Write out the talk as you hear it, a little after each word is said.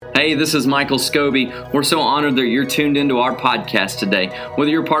Hey, this is Michael Scobie. We're so honored that you're tuned into our podcast today. Whether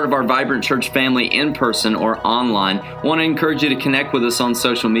you're part of our Vibrant Church family in person or online, I want to encourage you to connect with us on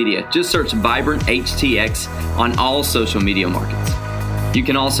social media. Just search Vibrant HTX on all social media markets. You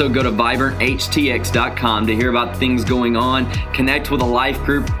can also go to vibranthtx.com to hear about things going on, connect with a life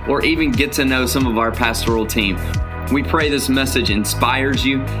group, or even get to know some of our pastoral team. We pray this message inspires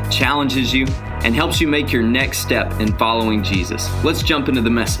you, challenges you, and helps you make your next step in following Jesus. Let's jump into the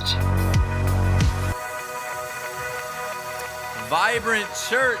message. Vibrant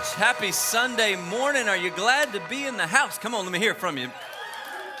Church, happy Sunday morning. Are you glad to be in the house? Come on, let me hear from you.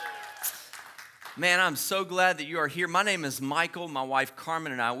 Man, I'm so glad that you are here. My name is Michael. My wife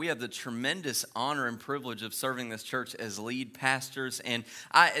Carmen and I, we have the tremendous honor and privilege of serving this church as lead pastors. And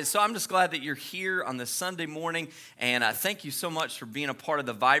so I'm just glad that you're here on this Sunday morning. And thank you so much for being a part of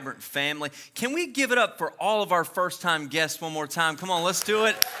the Vibrant family. Can we give it up for all of our first-time guests one more time? Come on, let's do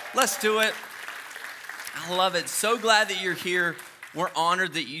it. Let's do it. I love it. So glad that you're here. We're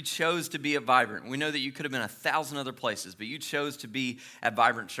honored that you chose to be at Vibrant. We know that you could have been 1,000 other places, but you chose to be at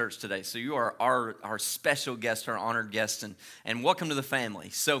Vibrant Church today. So you are our special guest, our honored guest, and welcome to the family.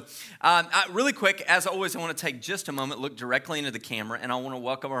 So really quick, as always, I want to take just a moment, look directly into the camera, and I want to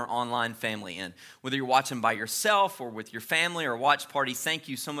welcome our online family in. Whether you're watching by yourself or with your family or watch party, thank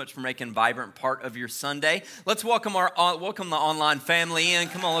you so much for making Vibrant part of your Sunday. Let's welcome the online family in.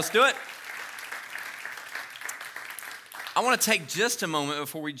 Come on, let's do it. I want to take just a moment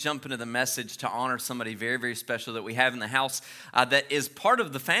before we jump into the message to honor somebody very, very special that we have in the house that is part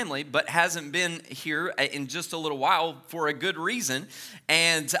of the family but hasn't been here in just a little while for a good reason.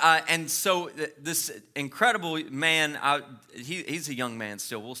 And so this incredible man, he's a young man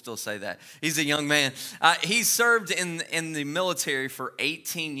still. We'll still say that. He's a young man. He served in the military for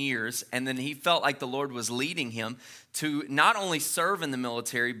 18 years, and then he felt like the Lord was leading him to not only serve in the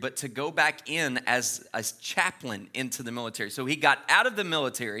military, but to go back in as a chaplain into the military. So he got out of the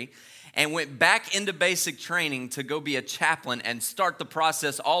military and went back into basic training to go be a chaplain and start the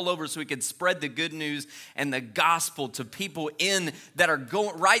process all over so he could spread the good news and the gospel to people that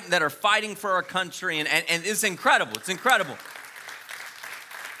are fighting for our country. And it's incredible. It's incredible.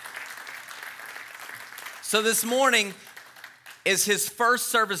 So this morning is his first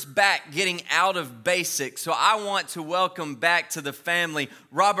service back getting out of basic. So I want to welcome back to the family,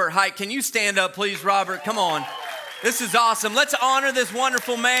 Robert Height. Can you stand up, please, Robert? Come on. This is awesome. Let's honor this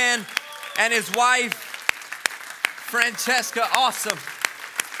wonderful man and his wife, Francesca. Awesome.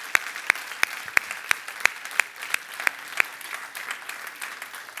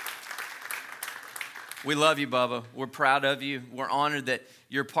 We love you, Bubba. We're proud of you. We're honored that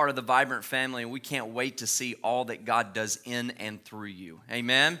you're part of the Vibrant family, and we can't wait to see all that God does in and through you.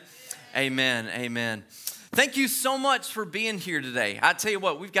 Amen? Amen. Amen. Thank you so much for being here today. I tell you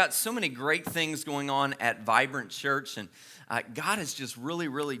what, we've got so many great things going on at Vibrant Church, and God is just really,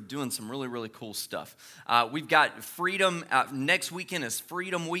 really doing some really, really cool stuff. We've got Freedom. Next weekend is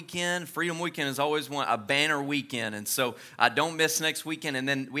Freedom Weekend. Freedom Weekend is always a banner weekend, and so don't miss next weekend. And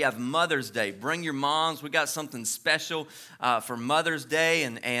then we have Mother's Day. Bring your moms. We got something special for Mother's Day,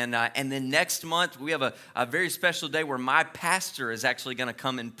 and then next month we have a very special day where my pastor is actually going to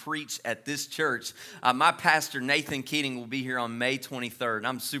come and preach at this church. My pastor Nathan Keating will be here on May 23rd, and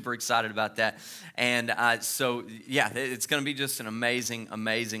I'm super excited about that. And so yeah, it's going to be just an amazing,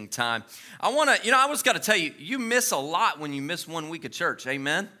 amazing time. I just got to tell you, you miss a lot when you miss 1 week of church.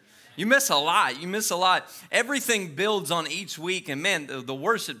 Amen. You miss a lot. You miss a lot. Everything builds on each week. And man, the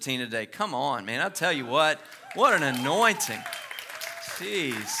worship team today, come on, man. I'll tell you what an anointing.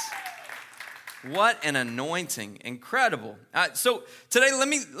 Jeez. What an anointing. Incredible. So today, let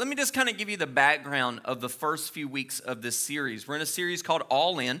me just kind of give you the background of the first few weeks of this series. We're in a series called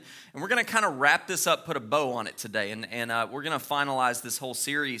All In, and we're going to kind of wrap this up, put a bow on it today, and we're going to finalize this whole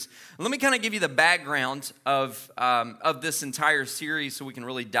series. Let me kind of give you the background of this entire series so we can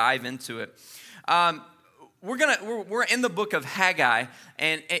really dive into it. We're in the book of Haggai,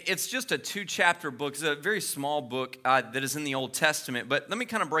 and it's just a 2-chapter book. It's a very small book that is in the Old Testament, but let me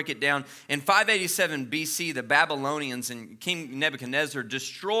kind of break it down. In 587 BC, the Babylonians and King Nebuchadnezzar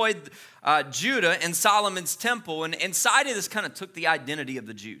destroyed Judah and Solomon's temple, and inside of this kind of took the identity of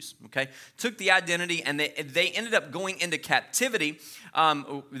the Jews, okay? Took the identity, and they ended up going into captivity.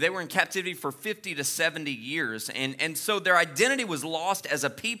 They were in captivity for 50 to 70 years, and so their identity was lost as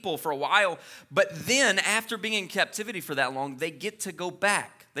a people for a while, but then after being in captivity for that long, they get to go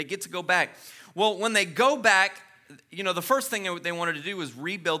back. They get to go back. Well, when they go back, the first thing they wanted to do was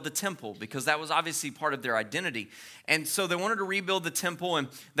rebuild the temple because that was obviously part of their identity. And so they wanted to rebuild the temple, and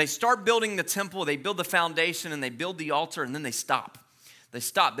they start building the temple. They build the foundation, and they build the altar, and then they stop. They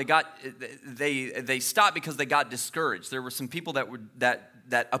stopped. They stopped because they got discouraged. There were some people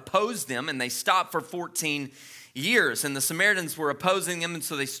that opposed them, and they stopped for 14 years. And the Samaritans were opposing them, and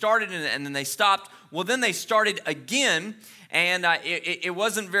so they started, and then they stopped. Well, then they started again, and it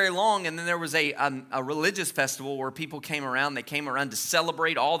wasn't very long. And then there was a religious festival where people came around. They came around to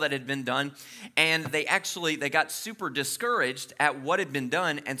celebrate all that had been done, and they got super discouraged at what had been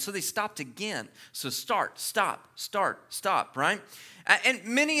done, and so they stopped again. So start, stop, right? And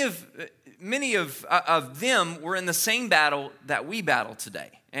many of them were in the same battle that we battle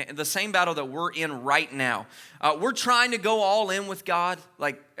today, the same battle that we're in right now. We're trying to go all in with God.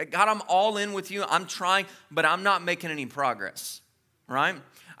 Like, God, I'm all in with you. I'm trying, but I'm not making any progress, right?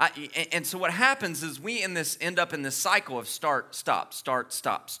 And so what happens is we end up in this cycle of start, stop, start,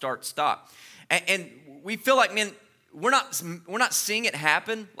 stop, start, stop. And we feel like, man, we're not seeing it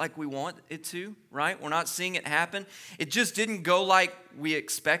happen like we want it to, right? We're not seeing it happen. It just didn't go like we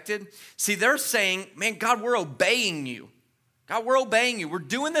expected. See, they're saying, man, God, we're obeying you. God, we're obeying you. We're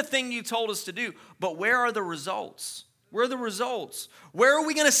doing the thing you told us to do, but where are the results? Where are the results? Where are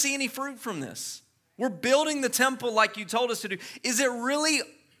we going to see any fruit from this? We're building the temple like you told us to do. Is it really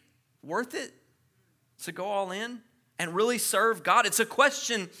worth it to go all in and really serve God? It's a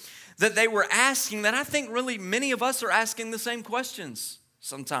question that they were asking that I think really many of us are asking the same questions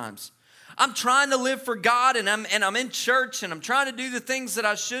sometimes. I'm trying to live for God, and I'm in church, and I'm trying to do the things that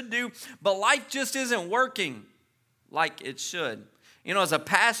I should do, but life just isn't working like it should. You know, as a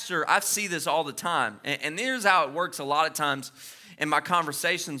pastor, I see this all the time, and here's how it works a lot of times in my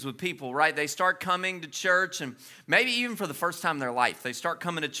conversations with people, right? They start coming to church, and maybe even for the first time in their life, they start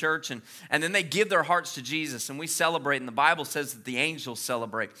coming to church, and then they give their hearts to Jesus, and we celebrate, and the Bible says that the angels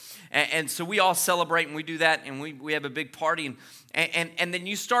celebrate. And so we all celebrate, and we do that, and we have a big party, and then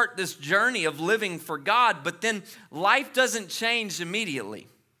you start this journey of living for God, but then life doesn't change immediately.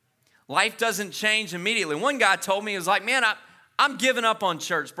 Life doesn't change immediately. One guy told me, he was like, man, I'm giving up on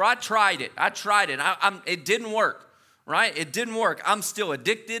church, bro. I tried it. It didn't work. Right? It didn't work. I'm still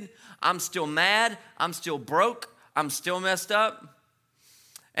addicted. I'm still mad. I'm still broke. I'm still messed up.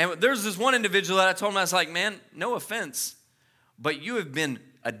 And there's this one individual that I told him, I was like, man, no offense, but you have been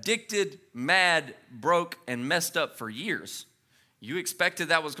addicted, mad, broke, and messed up for years. You expected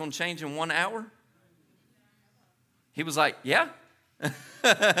that was going to change in 1 hour? He was like, yeah.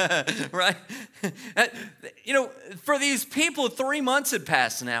 Right? You know, for these people, 3 months had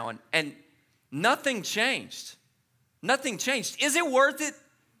passed now, and nothing changed. Nothing changed. Is it worth it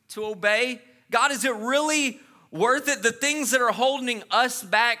to obey God? Is it really worth it? The things that are holding us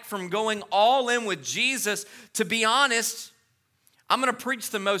back from going all in with Jesus, to be honest, I'm going to preach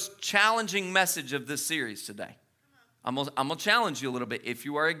the most challenging message of this series today. I'm going to challenge you a little bit. If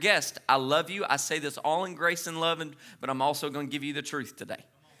you are a guest, I love you. I say this all in grace and love, but I'm also going to give you the truth today.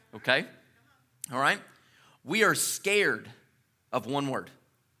 Okay? All right? We are scared of one word: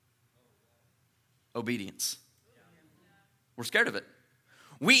 obedience. We're scared of it.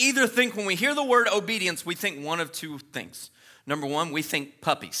 We either think, when we hear the word obedience, we think one of two things. Number one, we think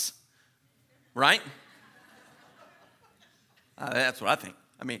puppies, right? That's what I think.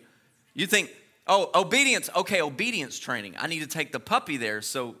 I mean, you think, oh, obedience, okay, obedience training. I need to take the puppy there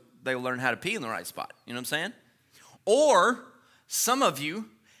so they'll learn how to pee in the right spot. You know what I'm saying? Or some of you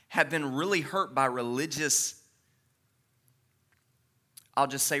have been really hurt by religious, I'll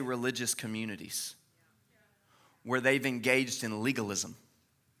just say religious communities, where they've engaged in legalism,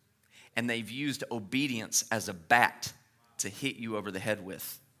 and they've used obedience as a bat to hit you over the head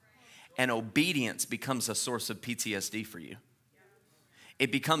with. And obedience becomes a source of PTSD for you.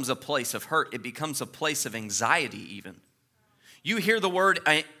 It becomes a place of hurt. It becomes a place of anxiety even. You hear the word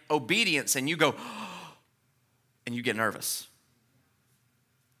obedience and you go, and you get nervous.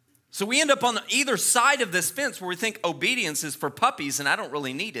 So we end up on either side of this fence, where we think obedience is for puppies and I don't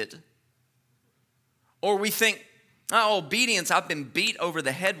really need it. Or we think, oh, obedience, I've been beat over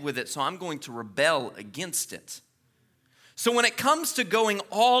the head with it, so I'm going to rebel against it. So when it comes to going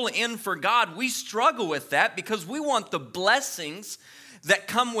all in for God, we struggle with that because we want the blessings that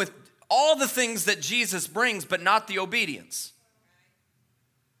come with all the things that Jesus brings, but not the obedience.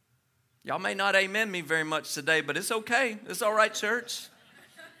 Y'all may not amen me very much today, but it's okay. It's all right, church.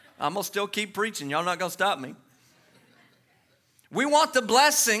 I'm going to still keep preaching. Y'all not going to stop me. We want the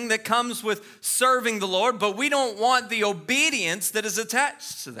blessing that comes with serving the Lord, but we don't want the obedience that is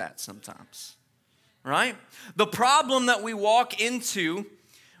attached to that sometimes, right? The problem that we walk into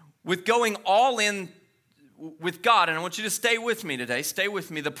with going all in with God, and I want you to stay with me today, stay with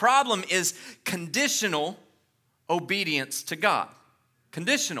me. The problem is conditional obedience to God.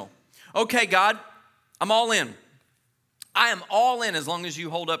 Conditional. Okay, God, I'm all in. I am all in as long as you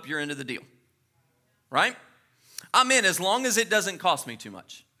hold up your end of the deal, right? I'm in as long as it doesn't cost me too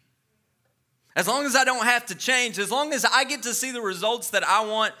much. As long as I don't have to change, as long as I get to see the results that I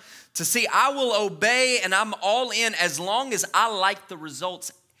want to see, I will obey and I'm all in as long as I like the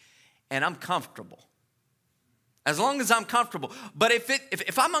results and I'm comfortable. As long as I'm comfortable. But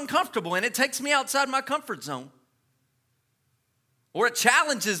if I'm uncomfortable and it takes me outside my comfort zone or it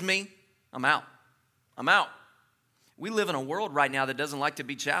challenges me, I'm out. I'm out. We live in a world right now that doesn't like to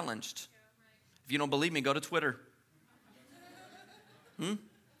be challenged. If you don't believe me, go to Twitter.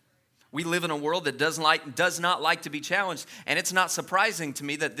 We live in a world that does not like to be challenged. And it's not surprising to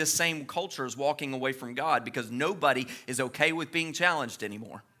me that this same culture is walking away from God because nobody is okay with being challenged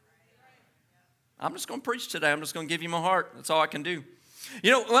anymore. I'm just going to preach today. I'm just going to give you my heart. That's all I can do.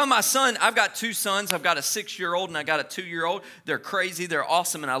 You know, well, my son, I've got two sons. I've got a 6-year-old and I got a 2-year-old. They're crazy. They're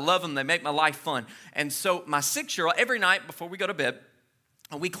awesome. And I love them. They make my life fun. And so my 6-year-old, every night before we go to bed,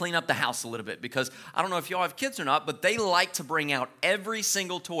 we clean up the house a little bit because I don't know if y'all have kids or not, but they like to bring out every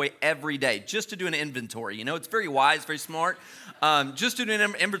single toy every day just to do an inventory. You know, it's very wise, very smart. Just to do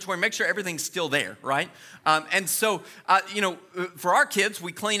an inventory, make sure everything's still there, right? And so, for our kids,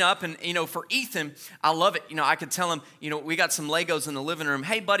 we clean up. And, for Ethan, I love it. I could tell him, we got some Legos in the living room.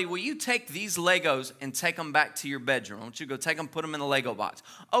 Hey, buddy, will you take these Legos and take them back to your bedroom? I want you to go take them, put them in the Lego box.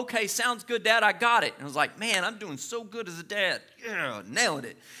 Okay, sounds good, Dad. I got it. And I was like, man, I'm doing so good as a dad. Yeah, nailing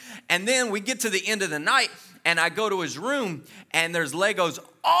it. And then we get to the end of the night, and I go to his room, and there's Legos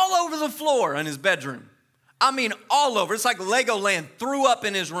all over the floor in his bedroom. I mean, all over. It's like Legoland threw up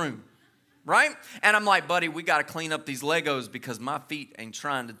in his room, right? And I'm like, buddy, we got to clean up these Legos because my feet ain't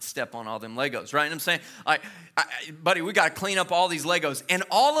trying to step on all them Legos, right? And I'm saying, buddy, we got to clean up all these Legos. And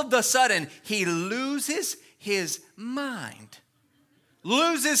all of a sudden, he loses his mind.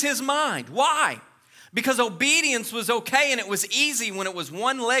 Loses his mind. Why? Because obedience was okay and it was easy when it was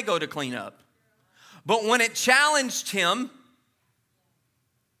one Lego to clean up. But when it challenged him,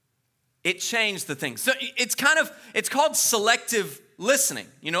 it changed the thing. So it's called selective listening.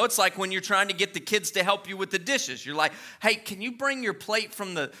 It's like when you're trying to get the kids to help you with the dishes. You're like, hey, can you bring your plate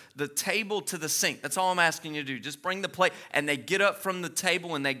from the table to the sink? That's all I'm asking you to do. Just bring the plate. And they get up from the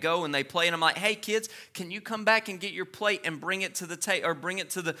table and they go and they play. And I'm like, hey, kids, can you come back and get your plate and bring it to the table or bring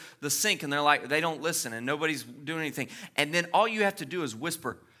it to the sink? And they're like, they don't listen and nobody's doing anything. And then all you have to do is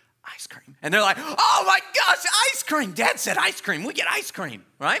whisper, ice cream. And they're like, oh my gosh, ice cream. Dad said ice cream. We get ice cream,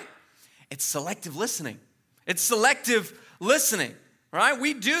 right? It's selective listening. It's selective listening, right?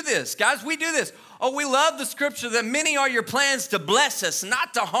 We do this, guys. We do this. Oh, we love the scripture that many are your plans to bless us,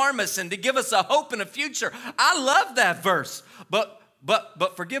 not to harm us, and to give us a hope and a future. I love that verse. But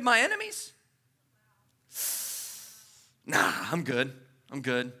forgive my enemies? Nah, I'm good. I'm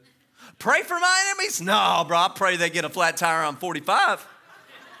good. Pray for my enemies? No, bro. I pray they get a flat tire on 45.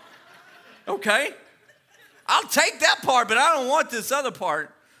 Okay. I'll take that part, but I don't want this other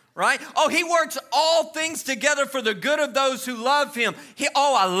part. Right? Oh, he works all things together for the good of those who love him.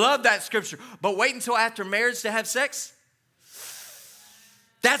 I love that scripture. But wait until after marriage to have sex?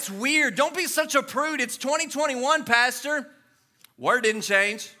 That's weird. Don't be such a prude. It's 2021, Pastor. Word didn't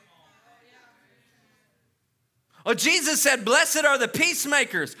change. Oh, Jesus said, blessed are the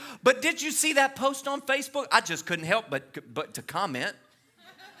peacemakers. But did you see that post on Facebook? I just couldn't help but to comment.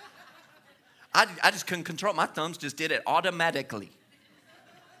 I just couldn't control it. My thumbs just did it automatically.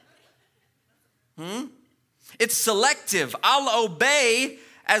 It's selective. I'll obey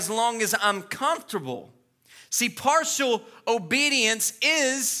as long as I'm comfortable. See, partial obedience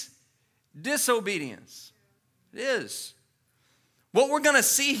is disobedience. It is. What we're going to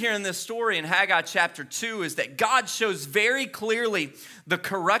see here in this story in Haggai chapter 2 is that God shows very clearly the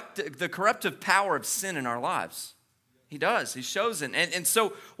corruptive power of sin in our lives. He does. He shows it. And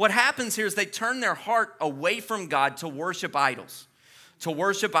so what happens here is they turn their heart away from God to worship idols.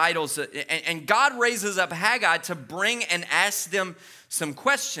 And God raises up Haggai to bring and ask them some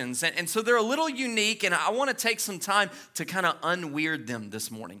questions. And so they're a little unique, and I want to take some time to kind of unweird them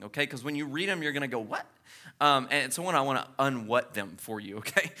this morning, okay? Because when you read them, you're going to go, what? And so I want to unwhat them for you,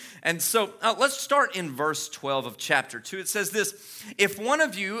 okay? And so let's start in verse 12 of chapter 2. It says this, if one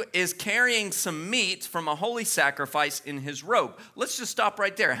of you is carrying some meat from a holy sacrifice in his robe. Let's just stop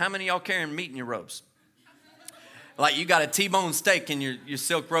right there. How many of y'all carrying meat in your robes? Like you got a T-bone steak in your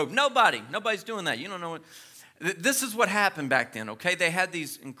silk robe. Nobody's doing that. You don't know what. This is what happened back then, okay? They had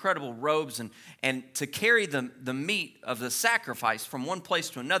these incredible robes, and to carry the meat of the sacrifice from one place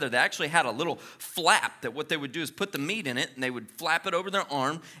to another, they actually had a little flap that what they would do is put the meat in it, and they would flap it over their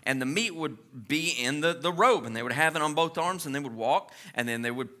arm, and the meat would be in the robe, and they would have it on both arms, and they would walk, and then they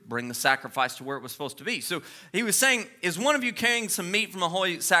would bring the sacrifice to where it was supposed to be. So he was saying, is one of you carrying some meat from a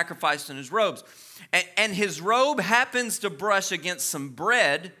holy sacrifice in his robes? And his robe happens to brush against some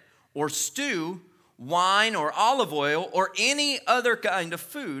bread or stew, wine or olive oil or any other kind of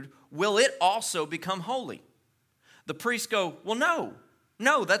food, will it also become holy? The priests go, well,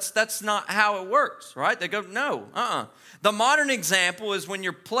 no, that's not how it works, right? They go, no. The modern example is when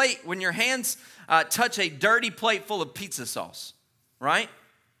your hands touch a dirty plate full of pizza sauce, right?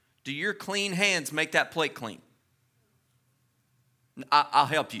 Do your clean hands make that plate clean? I'll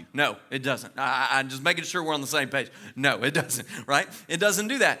help you. No, it doesn't. I'm just making sure we're on the same page. No, it doesn't, right? It doesn't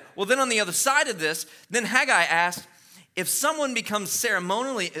do that. Well, then on the other side of this, then Haggai asked, if someone becomes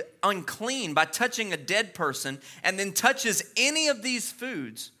ceremonially unclean by touching a dead person and then touches any of these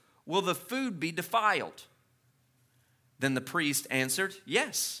foods, will the food be defiled? Then the priest answered,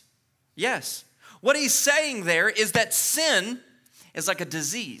 yes. What he's saying there is that sin is like a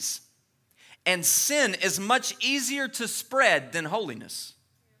disease. And sin is much easier to spread than holiness.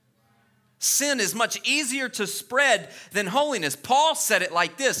 Sin is much easier to spread than holiness. Paul said it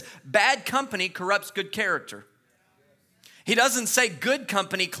like this: bad company corrupts good character. He doesn't say good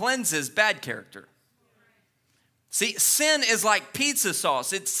company cleanses bad character. See, sin is like pizza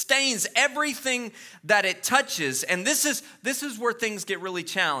sauce. It stains everything that it touches. And this is where things get really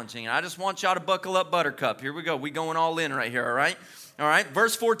challenging. I just want y'all to buckle up, Buttercup. Here we go. We going all in right here, all right? All right,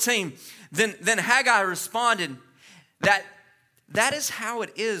 verse 14. Then Haggai responded that is how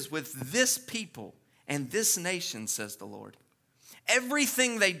it is with this people and this nation, says the Lord.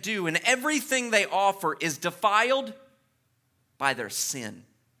 Everything they do and everything they offer is defiled by their sin.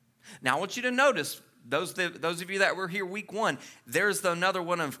 Now I want you to notice, those of you that were here week 1, there's another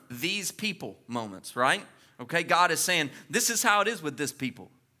one of these people moments, right? Okay, God is saying, this is how it is with this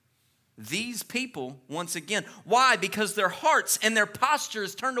people. These people, once again. Why? Because their hearts and their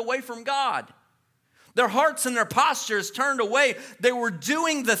postures turned away from God. Their hearts and their postures turned away. They were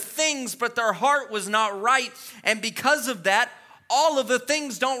doing the things, but their heart was not right. And because of that, all of the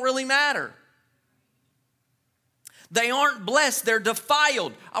things don't really matter. They aren't blessed. They're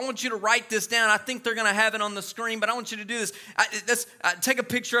defiled. I want you to write this down. I think they're going to have it on the screen, but I want you to do this. Take a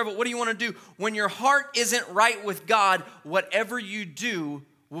picture of it. What do you want to do? When your heart isn't right with God, whatever you do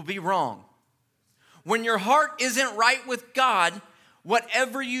will be wrong. When your heart isn't right with God,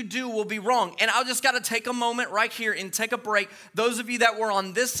 whatever you do will be wrong. And I'll just got to take a moment right here and take a break. Those of you that were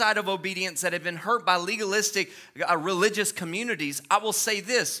on this side of obedience that have been hurt by legalistic religious communities, I will say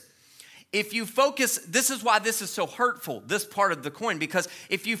this. If you focus, this is why this is so hurtful, this part of the coin, because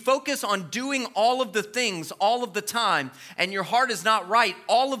if you focus on doing all of the things all of the time and your heart is not right,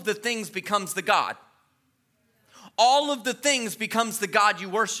 all of the things becomes the God. All of the things becomes the God you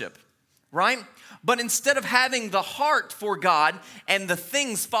worship, right? But instead of having the heart for God and the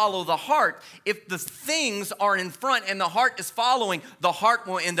things follow the heart, if the things are in front and the heart is following, the heart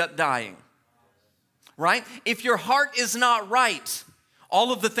will end up dying, right? If your heart is not right,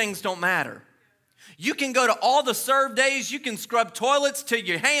 all of the things don't matter. You can go to all the serve days, you can scrub toilets till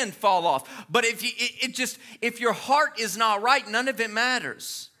your hand fall off, but if your heart is not right, none of it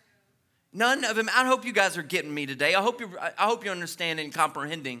matters. None of them. I hope you guys are getting me today. I hope you're understanding and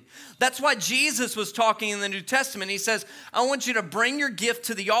comprehending. That's why Jesus was talking in the New Testament. He says, I want you to bring your gift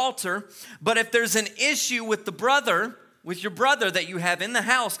to the altar, but if there's an issue with your brother that you have in the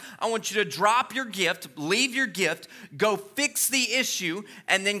house, I want you to drop your gift, leave your gift, go fix the issue,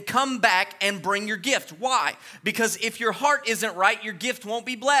 and then come back and bring your gift. Why? Because if your heart isn't right, your gift won't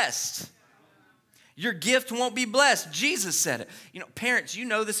be blessed. Your gift won't be blessed. Jesus said it. Parents, you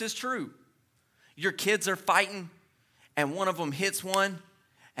know this is true. Your kids are fighting and one of them hits one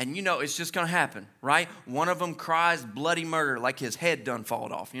and it's just going to happen, right? One of them cries bloody murder like his head done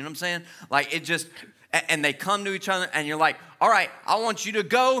fallen off. You know what I'm saying? Like it just, and they come to each other and you're like, all right, I want you to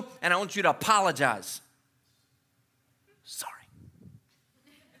go and I want you to apologize. Sorry.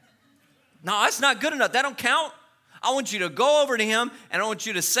 No, that's not good enough. That don't count. I want you to go over to him and I want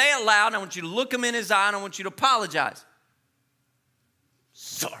you to say it loud and I want you to look him in his eye and I want you to apologize.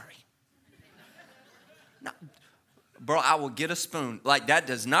 Sorry. No, bro, I will get a spoon. Like that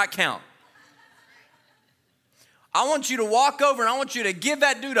does not count. I want you to walk over and I want you to give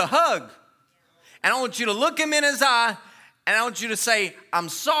that dude a hug. And I want you to look him in his eye and I want you to say, I'm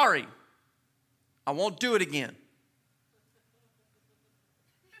sorry. I won't do it again.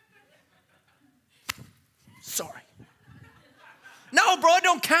 No, bro, it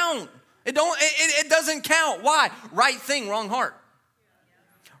don't count. It doesn't count. Why? Right thing, wrong heart.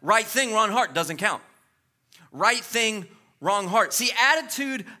 Right thing, wrong heart doesn't count. Right thing, wrong heart. See,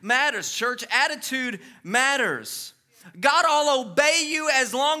 attitude matters, church. Attitude matters. God, I'll obey you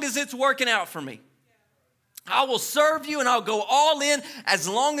as long as it's working out for me. I will serve you and I'll go all in as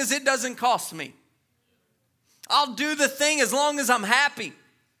long as it doesn't cost me. I'll do the thing as long as I'm happy.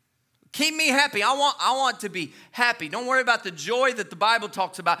 Keep me happy. I want to be happy. Don't worry about the joy that the Bible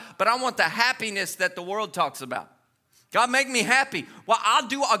talks about, but I want the happiness that the world talks about. God, make me happy. Well,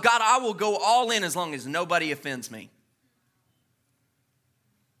 God, I will go all in as long as nobody offends me.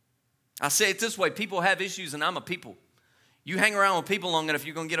 I say it this way, people have issues and I'm a people. You hang around with people long enough,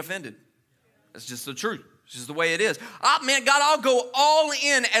 you're going to get offended. That's just the truth. It's just the way it is. Man, God, I'll go all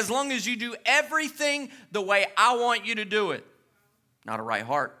in as long as you do everything the way I want you to do it. Not a right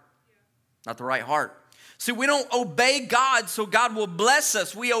heart. Not the right heart. See, we don't obey God so God will bless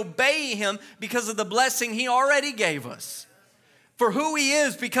us. We obey him because of the blessing he already gave us. For who he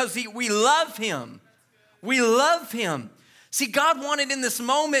is, because we love him. We love him. See, God wanted in this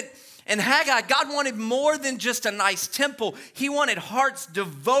moment, and Haggai, God wanted more than just a nice temple. He wanted hearts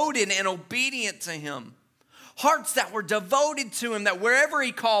devoted and obedient to him. Hearts that were devoted to him, that wherever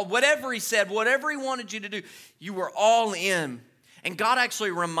he called, whatever he said, whatever he wanted you to do, you were all in. And God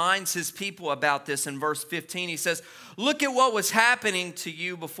actually reminds his people about this in verse 15. He says, look at what was happening to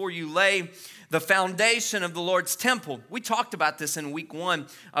you before you lay the foundation of the Lord's temple. We talked about this in week 1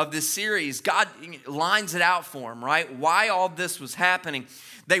 of this series. God lines it out for them, right? Why all this was happening.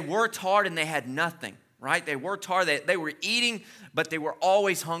 They worked hard and they had nothing, right? They worked hard. They were eating, but they were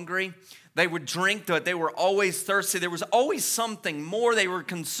always hungry. They would drink, but they were always thirsty. There was always something more. They were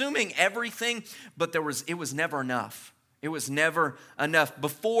consuming everything, but it was never enough. It was never enough.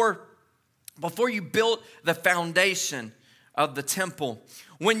 Before you built the foundation of the temple,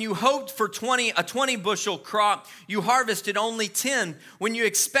 when you hoped for a 20 bushel crop, you harvested only 10. When you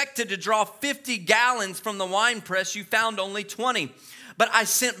expected to draw 50 gallons from the wine press, you found only 20. But I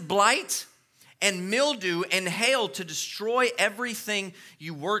sent blight and mildew and hail to destroy everything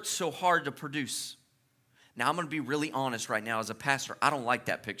you worked so hard to produce. Now, I'm going to be really honest right now as a pastor. I don't like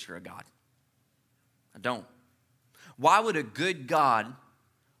that picture of God. I don't. Why would a good God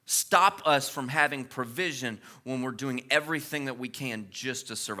stop us from having provision when we're doing everything that we can just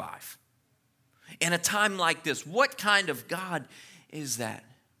to survive? In a time like this, what kind of God is that?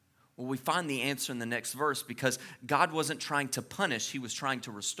 Well, we find the answer in the next verse, because God wasn't trying to punish, he was trying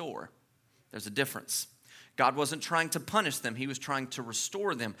to restore. There's a difference. God wasn't trying to punish them, he was trying to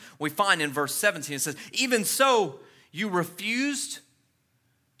restore them. We find in verse 17, it says, even so, you refused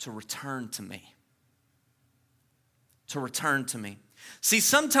to return to me. To return to me. See,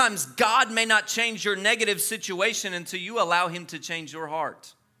 sometimes God may not change your negative situation until you allow him to change your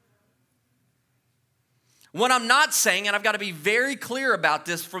heart. What I'm not saying, and I've got to be very clear about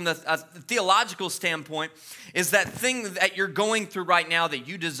this from the theological standpoint, is that thing that you're going through right now, that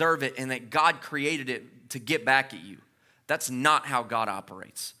you deserve it and that God created it to get back at you. That's not how God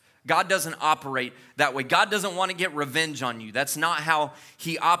operates. God doesn't operate that way. God doesn't want to get revenge on you. That's not how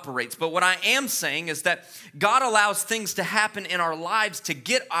he operates. But what I am saying is that God allows things to happen in our lives to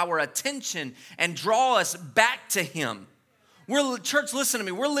get our attention and draw us back to him. Church, listen to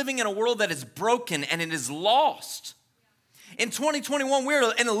me. We're living in a world that is broken and it is lost. In 2021,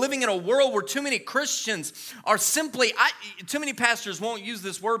 we're living in a world where too many Christians are simply, too many pastors won't use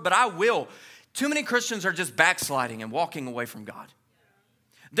this word, but I will. Too many Christians are just backsliding and walking away from God.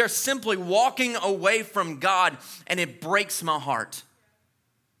 They're simply walking away from God, and it breaks my heart.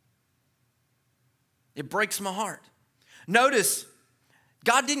 It breaks my heart. Notice,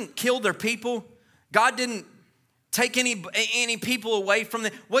 God didn't kill their people. God didn't take any people away from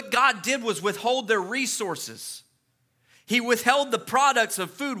them. What God did was withhold their resources. He withheld the products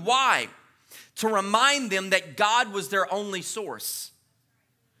of food. Why? To remind them that God was their only source.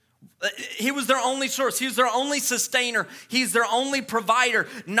 He was their only source. He was their only sustainer. He's their only provider,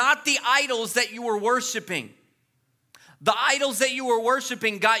 not the idols that you were worshiping. The idols that you were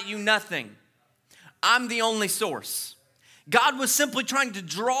worshiping got you nothing. I'm the only source. God was simply trying to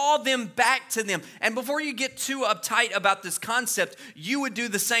draw them back to them. And before you get too uptight about this concept, you would do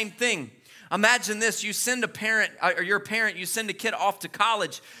the same thing. Imagine this, you send a parent, or you're a parent, you send a kid off to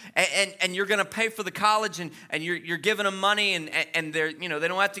college, and you're going to pay for the college, and you're giving them money, and they're, they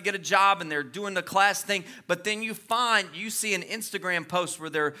don't have to get a job, and they're doing the class thing, but then you see an Instagram post where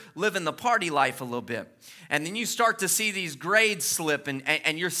they're living the party life a little bit, and then you start to see these grades slip,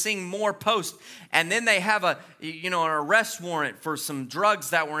 and you're seeing more posts, and then they have an arrest warrant for some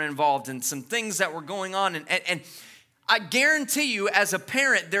drugs that were involved, and some things that were going on, and I guarantee you, as a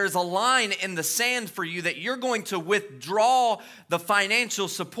parent, there's a line in the sand for you that you're going to withdraw the financial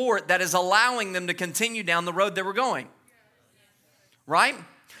support that is allowing them to continue down the road they were going. Right?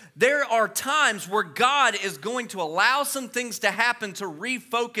 There are times where God is going to allow some things to happen to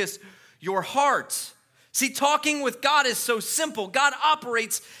refocus your heart. See, talking with God is so simple. God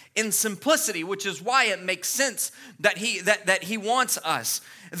operates in simplicity, which is why it makes sense that he wants us.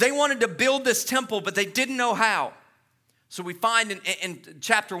 They wanted to build this temple, but they didn't know how. So we find in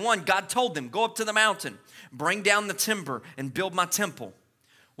chapter 1, God told them, go up to the mountain, bring down the timber, and build my temple.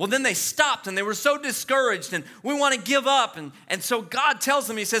 Well, then they stopped, and they were so discouraged, and we want to give up. And so God tells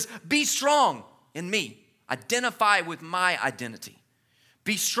them, he says, be strong in me. Identify with my identity.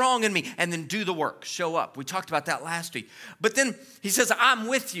 Be strong in me, and then do the work. Show up. We talked about that last week. But then he says, I'm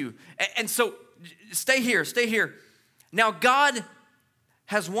with you. And so stay here. Now, God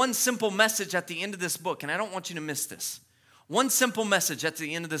has one simple message at the end of this book, and I don't want you to miss this. One simple message at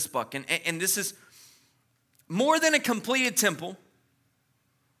the end of this book, and this is more than a completed temple,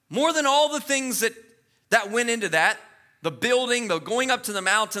 more than all the things that went into that, the building, the going up to the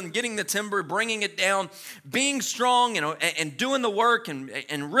mountain, getting the timber, bringing it down, being strong, and doing the work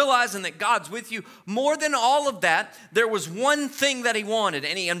and realizing that God's with you. More than all of that, there was one thing that he wanted,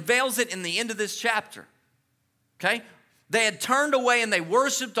 and he unveils it in the end of this chapter. Okay? They had turned away and they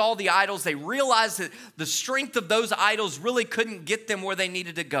worshiped all the idols. They realized that the strength of those idols really couldn't get them where they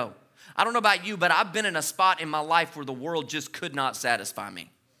needed to go. I don't know about you, but I've been in a spot in my life where the world just could not satisfy me.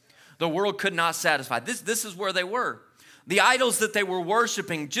 The world could not satisfy. This is where they were. The idols that they were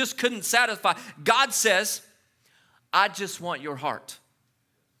worshiping just couldn't satisfy. God says, I just want your heart.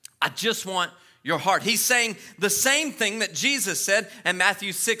 I just want your heart. He's saying the same thing that Jesus said in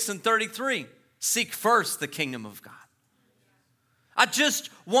Matthew 6:33. Seek first the kingdom of God. I just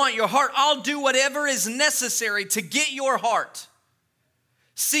want your heart. I'll do whatever is necessary to get your heart.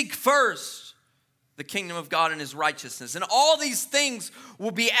 Seek first the kingdom of God and his righteousness. And all these things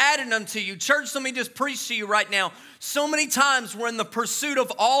will be added unto you. Church, let me just preach to you right now. So many times we're in the pursuit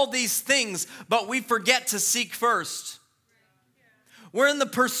of all these things, but we forget to seek first. We're in the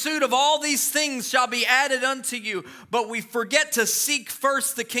pursuit of all these things shall be added unto you, but we forget to seek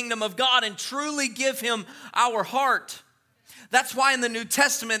first the kingdom of God and truly give him our heart. That's why in the New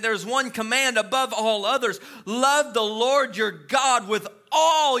Testament, there's one command above all others. Love the Lord your God with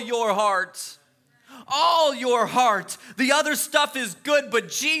all your heart. All your heart. The other stuff is good, but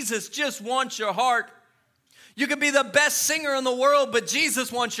Jesus just wants your heart. You could be the best singer in the world, but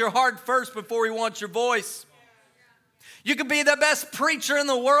Jesus wants your heart first before he wants your voice. You could be the best preacher in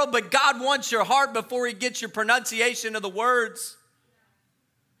the world, but God wants your heart before he gets your pronunciation of the words.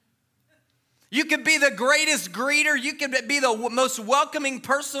 You could be the greatest greeter. You could be the most welcoming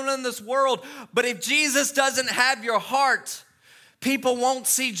person in this world. But if Jesus doesn't have your heart, people won't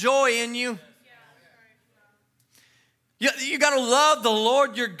see joy in you. You got to love the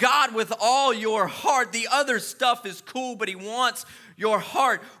Lord your God with all your heart. The other stuff is cool, but he wants your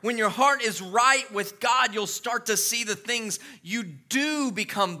heart. When your heart is right with God, you'll start to see the things you do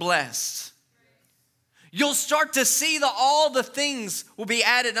become blessed. You'll start to see all the things will be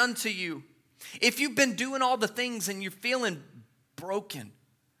added unto you. If you've been doing all the things and you're feeling broken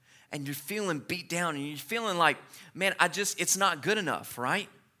and you're feeling beat down and you're feeling like, man, it's not good enough, right?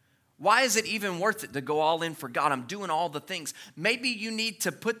 Why is it even worth it to go all in for God? I'm doing all the things. Maybe you need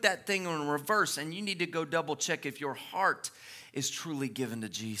to put that thing in reverse and you need to go double check if your heart is truly given to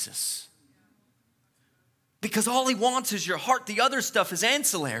Jesus. Because all he wants is your heart. The other stuff is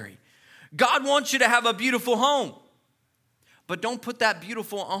ancillary. God wants you to have a beautiful home. But don't put that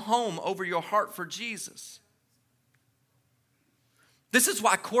beautiful home over your heart for Jesus. This is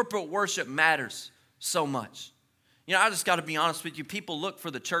why corporate worship matters so much. You know, I just got to be honest with you. People look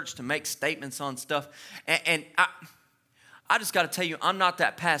for the church to make statements on stuff. And I just got to tell you, I'm not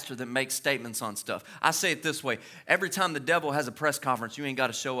that pastor that makes statements on stuff. I say it this way. Every time the devil has a press conference, you ain't got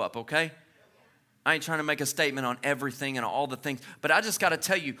to show up, okay? I ain't trying to make a statement on everything and all the things. But I just got to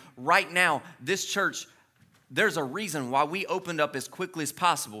tell you, right now, this church, there's a reason why we opened up as quickly as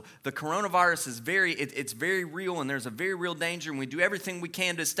possible. The coronavirus is it's very real, and there's a very real danger, and we do everything we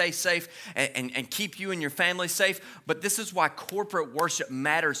can to stay safe and keep you and your family safe. But this is why corporate worship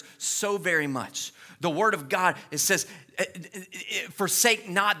matters so very much. The Word of God, it says, forsake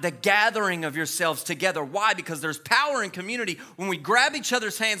not the gathering of yourselves together. Why? Because there's power in community when we grab each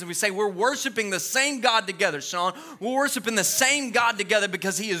other's hands and we say, we're worshiping the same God together, Sean. We're worshiping the same God together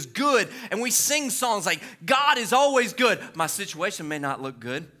because he is good. And we sing songs like, God is always good. My situation may not look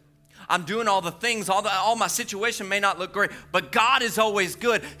good. I'm doing all the things, all my situation may not look great, but God is always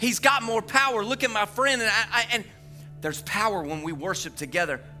good. He's got more power. Look at my friend. And There's power when we worship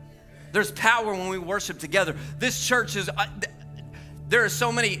together. There's power when we worship together. This church is, there are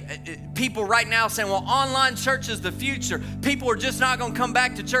so many people right now saying, well, online church is the future. People are just not going to come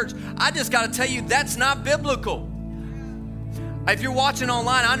back to church. I just got to tell you, that's not biblical. If you're watching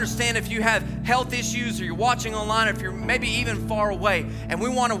online, I understand if you have health issues or you're watching online, or if you're maybe even far away, and we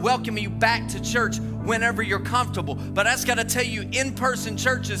want to welcome you back to church whenever you're comfortable. But I just got to tell you, in-person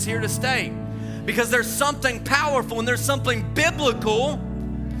church is here to stay, because there's something powerful and there's something biblical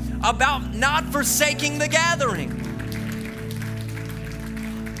about not forsaking the gathering.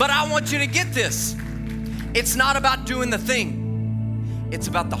 But I want you to get this. It's not about doing the thing. It's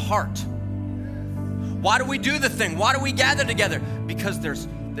about the heart. Why do we do the thing? Why do we gather together? Because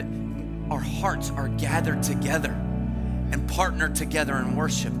our hearts are gathered together and partnered together in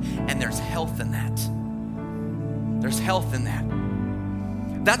worship. And there's health in that. There's health in that.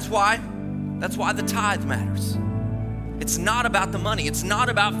 That's why the tithe matters. It's not about the money. It's not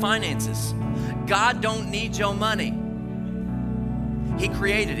about finances. God don't need your money. He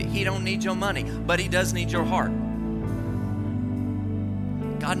created it. He don't need your money, but he does need your heart.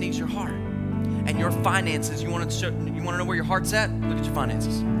 God needs your heart. And your finances, you want to know where your heart's at? Look at your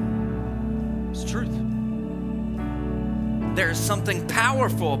finances. It's the truth. There's something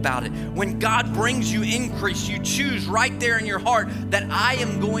powerful about it. When God brings you increase, you choose right there in your heart that I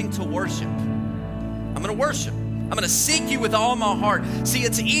am going to worship. I'm going to worship. I'm going to seek you with all my heart. See,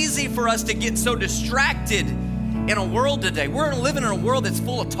 it's easy for us to get so distracted in a world today. We're living in a world that's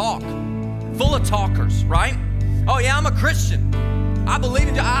full of talk, full of talkers, right? Oh yeah, I'm a Christian. I believe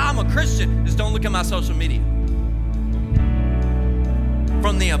in, I'm a Christian. Just don't look at my social media.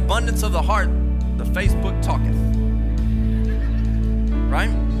 From the abundance of the heart, the Facebook talketh. Right?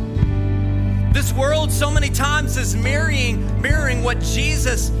 This world so many times is mirroring what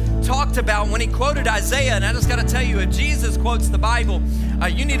Jesus talked about when he quoted Isaiah. And I just got to tell you, if Jesus quotes the Bible,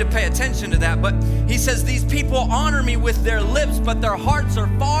 you need to pay attention to that. But he says, these people honor me with their lips, but their hearts are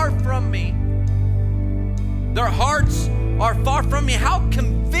far from me. Their hearts are far from me. How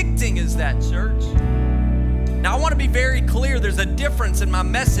convicting is that, church? Now, I want to be very clear. There's a difference in my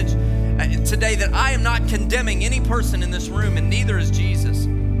message today, that I am not condemning any person in this room, and neither is Jesus.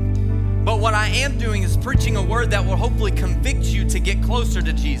 But what I am doing is preaching a word that will hopefully convict you to get closer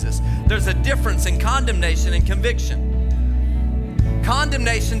to Jesus. There's a difference in condemnation and conviction.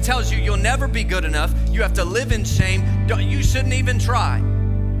 Condemnation tells you you'll never be good enough. You have to live in shame. You shouldn't even try.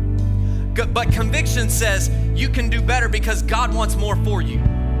 But conviction says you can do better because God wants more for you.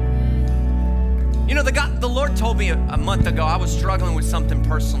 You know, the Lord told me a month ago, I was struggling with something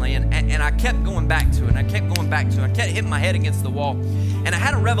personally, and I kept going back to it, and I kept going back to it. I kept hitting my head against the wall, and I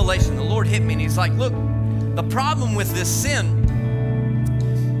had a revelation. The Lord hit me, and he's like, look, the problem with this sin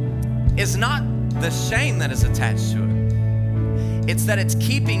is not the shame that is attached to it. It's that it's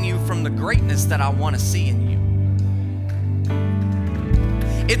keeping you from the greatness that I want to see in you.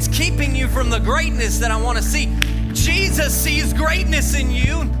 It's keeping you from the greatness that I want to see. Jesus sees greatness in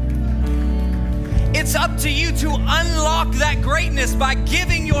you. It's up to you to unlock that greatness by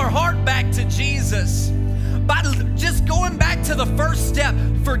giving your heart back to Jesus. By just going back to the first step.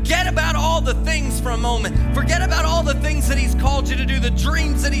 Forget about all the things for a moment. Forget about all the things that he's called you to do, the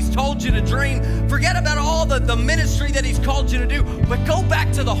dreams that he's told you to dream. Forget about all the ministry that he's called you to do. But go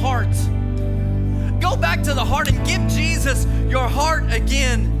back to the heart. Go back to the heart and give Jesus your heart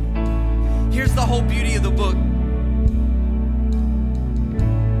again. Here's the whole beauty of the book.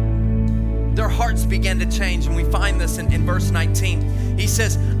 Their hearts began to change, and we find this in verse 19. He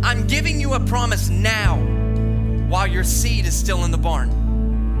says, I'm giving you a promise now while your seed is still in the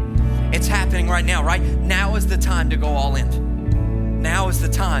barn. It's happening right now, right? Now is the time to go all in. Now is the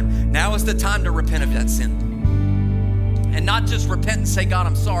time. Now is the time to repent of that sin. And not just repent and say, God,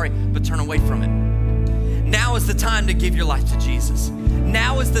 I'm sorry, but turn away from it. Now is the time to give your life to Jesus.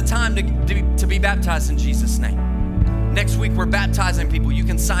 Now is the time to be baptized in Jesus' name. Next week, we're baptizing people. You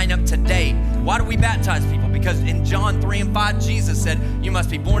can sign up today. Why do we baptize people? Because in John 3 and 5, Jesus said, you must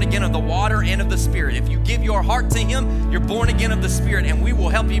be born again of the water and of the Spirit. If you give your heart to him, you're born again of the Spirit, and we will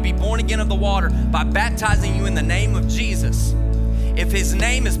help you be born again of the water by baptizing you in the name of Jesus. If his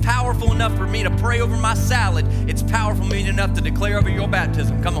name is powerful enough for me to pray over my salad, it's powerful enough to declare over your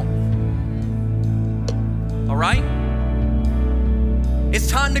baptism. Come on. All right? It's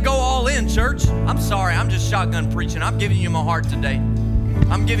time to go all in, church. I'm sorry, I'm just shotgun preaching. I'm giving you my heart today.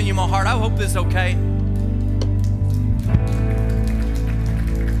 I'm giving you my heart. I hope this is okay.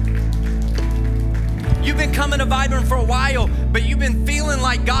 You've been coming to Vibrant for a while, but you've been feeling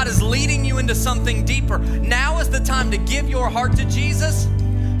like God is leading you into something deeper. Now is the time to give your heart to Jesus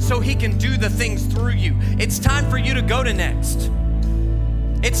so he can do the things through you. It's time for you to go to Next.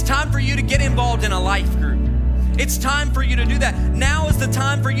 It's time for you to get involved in a life group. It's time for you to do that. Now is the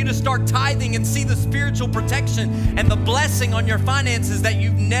time for you to start tithing and see the spiritual protection and the blessing on your finances that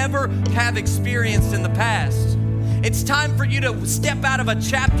you've never have experienced in the past. It's time for you to step out of a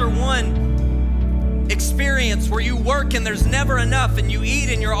chapter 1 experience where you work and there's never enough, and you eat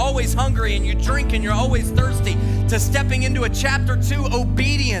and you're always hungry, and you drink and you're always thirsty, to stepping into a chapter 2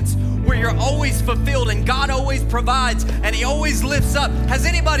 obedience where you're always fulfilled and God always provides and he always lifts up. Has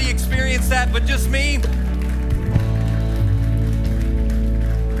anybody experienced that but just me?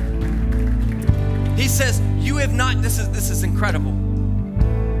 He says, you have not, this is incredible.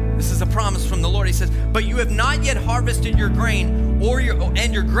 This is a promise from the Lord. He says, but you have not yet harvested your grain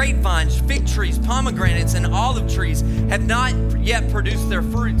and your grapevines, fig trees, pomegranates, and olive trees have not yet produced their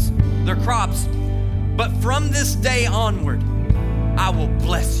fruits, their crops. But from this day onward, I will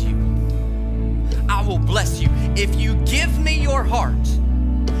bless you. I will bless you. If you give me your heart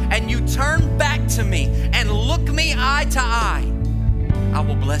and you turn back to me and look me eye to eye, I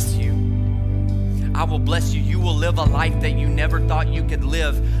will bless you. I will bless you. You will live a life that you never thought you could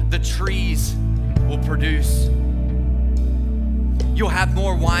live. The trees will produce. You'll have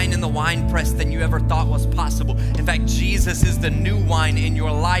more wine in the wine press than you ever thought was possible. In fact, Jesus is the new wine in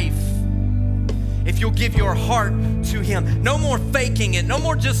your life. If you'll give your heart to him, no more faking it, no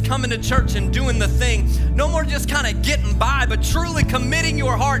more just coming to church and doing the thing, no more just kind of getting by, but truly committing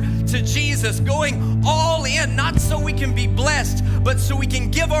your heart to Jesus, going all in, not so we can be blessed, but so we can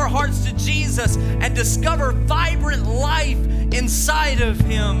give our hearts to Jesus and discover vibrant life inside of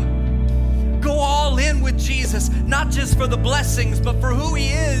him. Go all in with Jesus, not just for the blessings, but for who he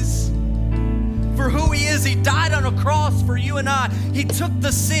is. For who he is. He died on a cross for you and I. He took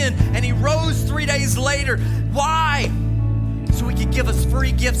the sin and he rose 3 days later. Why? So he could give us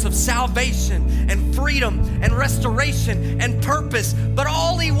free gifts of salvation and freedom and restoration and purpose. But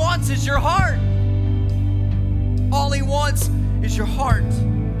all he wants is your heart. All he wants is your heart.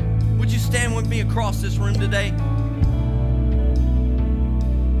 Would you stand with me across this room today?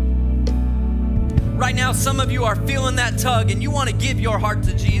 Right now, some of you are feeling that tug and you want to give your heart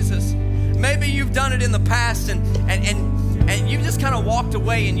to Jesus. Maybe you've done it in the past and you've just kind of walked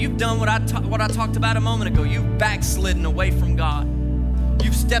away and you've done what I talked about a moment ago. You've backslidden away from God.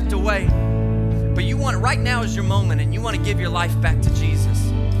 You've stepped away. But right now is your moment and you want to give your life back to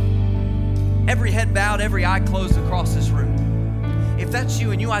Jesus. Every head bowed, every eye closed across this room. If that's you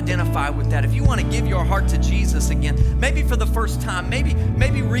and you identify with that, if you want to give your heart to Jesus again, maybe for the first time, maybe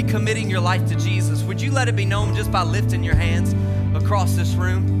recommitting your life to Jesus, would you let it be known just by lifting your hands across this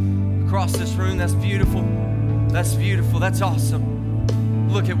room? Across this room. That's beautiful. That's beautiful. That's awesome.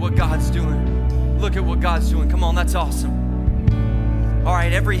 Look at what God's doing. Look at what God's doing. Come on, that's awesome. All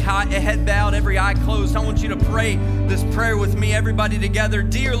right, every head bowed, every eye closed. I want you to pray this prayer with me, everybody together.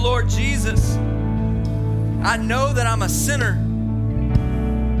 Dear Lord Jesus, I know that I'm a sinner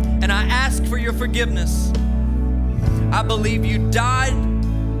and I ask for your forgiveness. I believe you died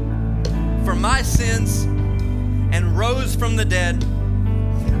for my sins and rose from the dead.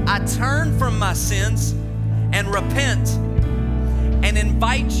 I turn from my sins and repent and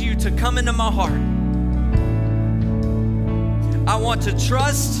invite you to come into my heart. I want to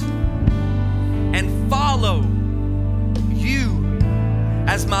trust and follow you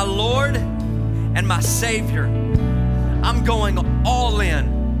as my Lord and my Savior. I'm going all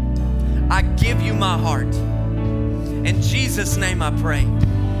in. I give you my heart. In Jesus' name I pray.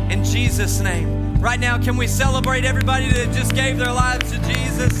 In Jesus' name. Right now, can we celebrate everybody that just gave their lives to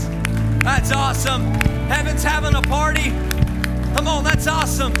Jesus? That's awesome. Heaven's having a party. Come on, that's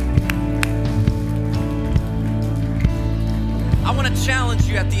awesome. I want to challenge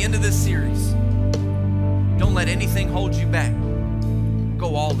you at the end of this series. Don't let anything hold you back.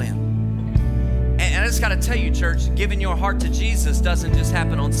 Go all in. And I just got to tell you, church, giving your heart to Jesus doesn't just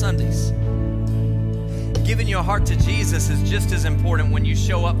happen on Sundays. Giving your heart to Jesus is just as important when you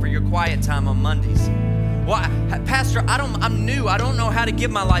show up for your quiet time on Mondays. Well, Pastor, I'm new. I don't know how to give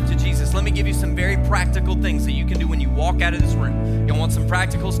my life to Jesus. Let me give you some very practical things that you can do when you walk out of this room. Y'all want some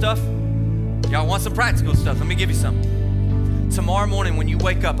practical stuff? Y'all want some practical stuff? Let me give you some. Tomorrow morning when you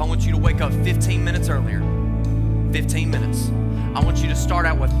wake up, I want you to wake up 15 minutes earlier. 15 minutes. I want you to start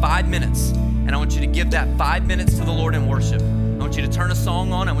out with 5 minutes, and I want you to give that 5 minutes to the Lord in worship. I want you to turn a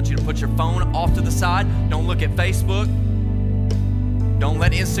song on. I want you to put your phone off to the side. Don't look at Facebook. Don't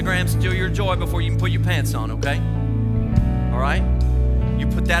let Instagram steal your joy before you can put your pants on, okay? All right? You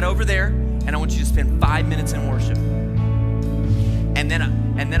put that over there, and I want you to spend 5 minutes in worship. And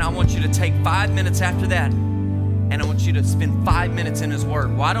then I want you to take 5 minutes after that, and I want you to spend 5 minutes in his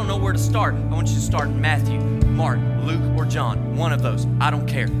word. Well, I don't know where to start. I want you to start in Matthew, Mark, Luke, or John. One of those. I don't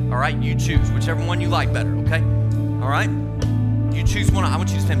care. All right? You choose whichever one you like better, okay? All right? You choose one. I want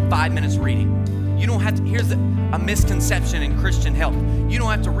you to spend 5 minutes reading. You don't have to, here's a misconception in Christian health. You don't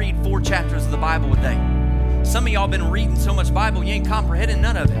have to read 4 chapters of the Bible a day. Some of y'all been reading so much Bible, you ain't comprehending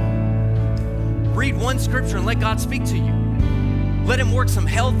none of it. Read one scripture and let God speak to you. Let him work some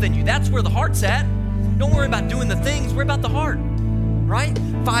health in you. That's where the heart's at. Don't worry about doing the things. Worry about the heart, right?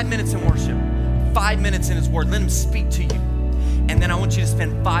 5 minutes in worship. 5 minutes in his word. Let him speak to you. And then I want you to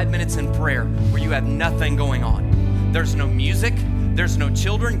spend 5 minutes in prayer where you have nothing going on. There's no music. There's no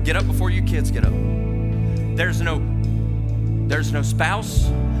children. Get up before your kids get up. There's no spouse.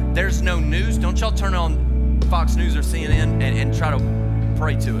 There's no news. Don't y'all turn on Fox News or CNN and try to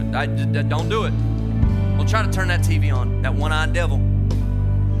pray to it. Don't do it. Don't try to turn that TV on, that one-eyed devil.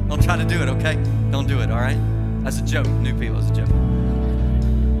 Don't try to do it, okay? Don't do it, all right? That's a joke, new people, that's a joke.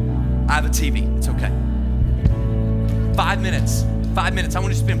 I have a TV, it's okay. 5 minutes, 5 minutes. I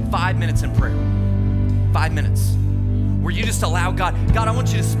want you to spend 5 minutes in prayer. 5 minutes. Where you just allow God, I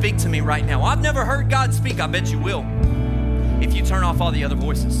want you to speak to me right now. I've never heard God speak, I bet you will, if you turn off all the other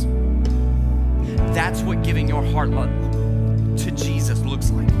voices. That's what giving your heart to Jesus looks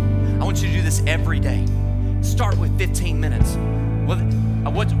like. I want you to do this every day. Start with 15 minutes. Well,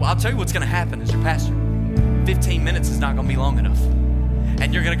 I'll tell you what's going to happen as your pastor. 15 minutes is not going to be long enough.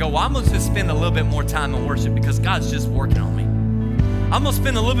 And you're going to go, well, I'm going to spend a little bit more time in worship because God's just working on me. I'm going to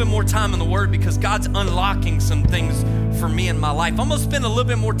spend a little bit more time in the Word because God's unlocking some things for me in my life. I'm going to spend a little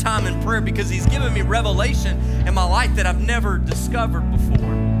bit more time in prayer because He's given me revelation in my life that I've never discovered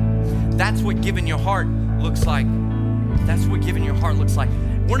before. That's what giving your heart looks like. That's what giving your heart looks like.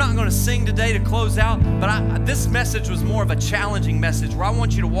 We're not going to sing today to close out, but this message was more of a challenging message where I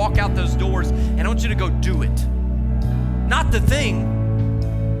want you to walk out those doors and I want you to go do it. Not the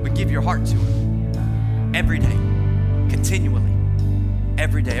thing, but give your heart to it. Every day, continually,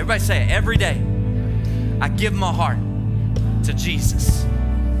 every day. Everybody say it, every day. I give my heart to Jesus.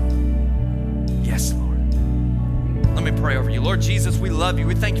 Yes, Lord. Let me pray over you. Lord Jesus, we love you.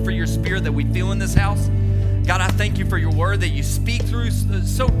 We thank you for your spirit that we feel in this house. God, I thank you for your word that you speak through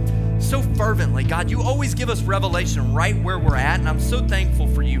so fervently. God, you always give us revelation right where we're at, and I'm so thankful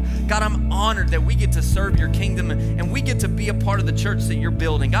for you. God, I'm honored that we get to serve your kingdom and we get to be a part of the church that you're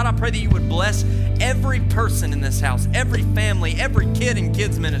building. God, I pray that you would bless every person in this house, every family, every kid in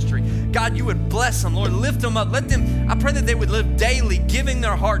kids ministry. God, you would bless them, Lord, lift them up. I pray that they would live daily giving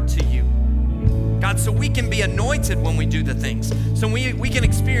their heart to you. God, so we can be anointed when we do the things. So we can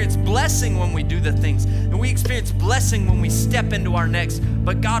experience blessing when we do the things. And we experience blessing when we step into our next.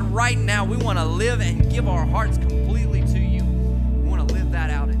 But God, right now, we want to live and give our hearts completely